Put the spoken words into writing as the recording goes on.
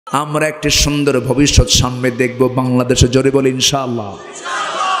আমরা একটি সুন্দর ভবিষ্যৎ সামনে দেখব বাংলাদেশে। জোরে বলি ইনশাআল্লাহ।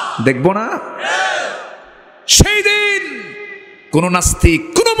 দেখব না? সেই দিন কোন নাস্তিক,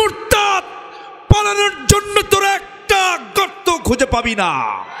 কোন মুরতাদ পালানোর জন্য তোর একটা গর্ত খুঁজে পাবি না,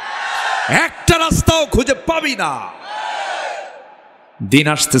 একটা রাস্তাও খুঁজে পাবি না। দিন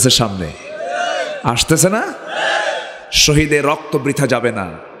আসতেছে সামনে, আসতেছে না? শহীদের রক্ত বৃথা যাবে না,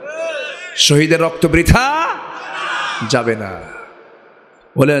 শহীদের রক্ত বৃথা যাবে না।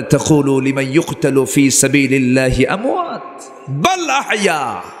 ওয়ালা তাকুলু লিমান ইউকতালু ফি সাবিলিল্লাহি আমওয়াত বাল আহইয়া।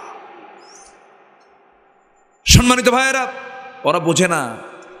 সম্মানিত ভাইয়েরা, ওরা বোঝে না,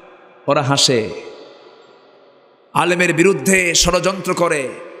 ওরা হাসে, আলেমের বিরুদ্ধে ষড়যন্ত্র করে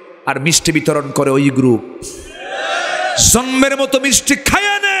আর মিষ্টি বিতরণ করে ওই গ্রুপ। জন্মের মতো মিষ্টি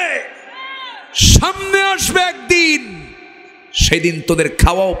খাইয়া নে, সামনে আসবে একদিন, সেদিন তোদের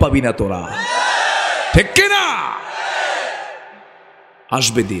খাওয়াও পাবি না তোরা, ঠিক কিনা?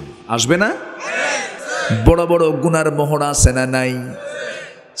 আসবে দিন, আসবে না? বড় বড় গুনার মোহরা আছে না নাই?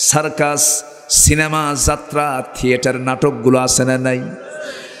 সার্কাস, সিনেমা, যাত্রা, থিয়েটার, নাটকগুলো আছে না নাই?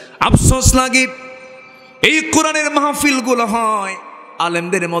 আফসোস লাগে এই কোরআনের মাহফিলগুলো হয়,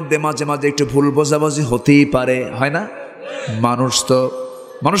 আলেমদের মধ্যে মাঝে মাঝে একটু ভুল বোঝাবুঝি হতেই পারে, হয় না?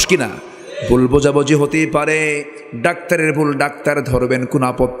 মানুষ কিনা, ভুল বোঝাবুঝি হতেই পারে। ডাক্তারের ভুল ডাক্তার ধরবেন, কোনো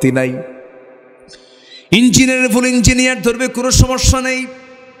আপত্তি নাই। ইঞ্জিনিয়ারের ভুল ইঞ্জিনিয়ার ধরবে, কোনো সমস্যা নেই।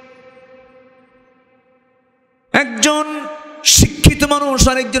 একজন শিক্ষিত মানুষ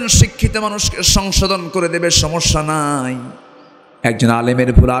আর একজন শিক্ষিত মানুষকে সংশোধন করে দেবে, সমস্যা নাই। একজন আলেমের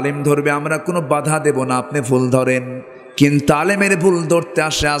ভুল আলেম ধরবে, আমরা কোনো বাধা দেব না, আপনি ভুল ধরেন। কিন্তু আলেমের ভুল ধরতে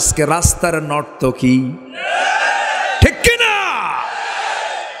আসে আজকে রাস্তার নর্তকী, ঠিক কিনা?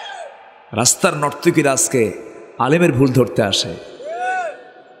 রাস্তার নর্তকীরা আজকে আলেমের ভুল ধরতে আসে।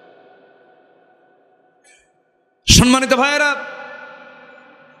 সম্মানিত ভাইয়েরা,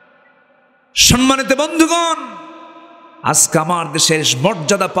 সম্মানিত বন্ধুগণ, আজকে আমার দেশের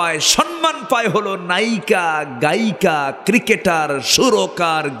মর্যাদা পায়, সম্মান পায় হলো নায়িকা, গায়িকা, ক্রিকেটার,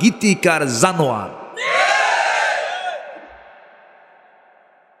 সুরকার, গীতিকার, জানোয়ার।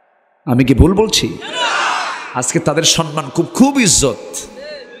 আমি কি ভুল বলছি? আজকে তাদের সম্মান খুব ইজ্জত।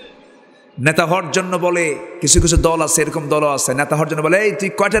 নেতা হওয়ার জন্য বলে, কিছু কিছু দল আছে, এরকম দল আছে, নেতা হওয়ার জন্য বলে, এই তুই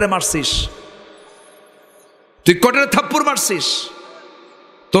কয়টারে মারছিস, তুই কয়টারে থাপ্পড় মারছিস,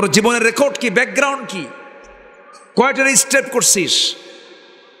 তোর জীবনের রেকর্ড কি, ব্যাকগ্রাউন্ড কি, কয়টারে স্টেপ করছিস,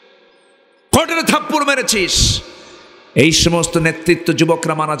 কয়টারে থাপ্পড় মেরেছিস। এই সমস্ত নেতৃত্ব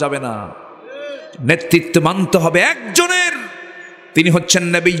যুবকরা মানা যাবে না। নেতৃত্ব মানতে হবে একজনের, তিনি হচ্ছেন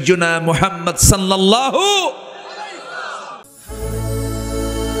নবিয়্যুনা মুহাম্মদ সাল্লাল্লাহু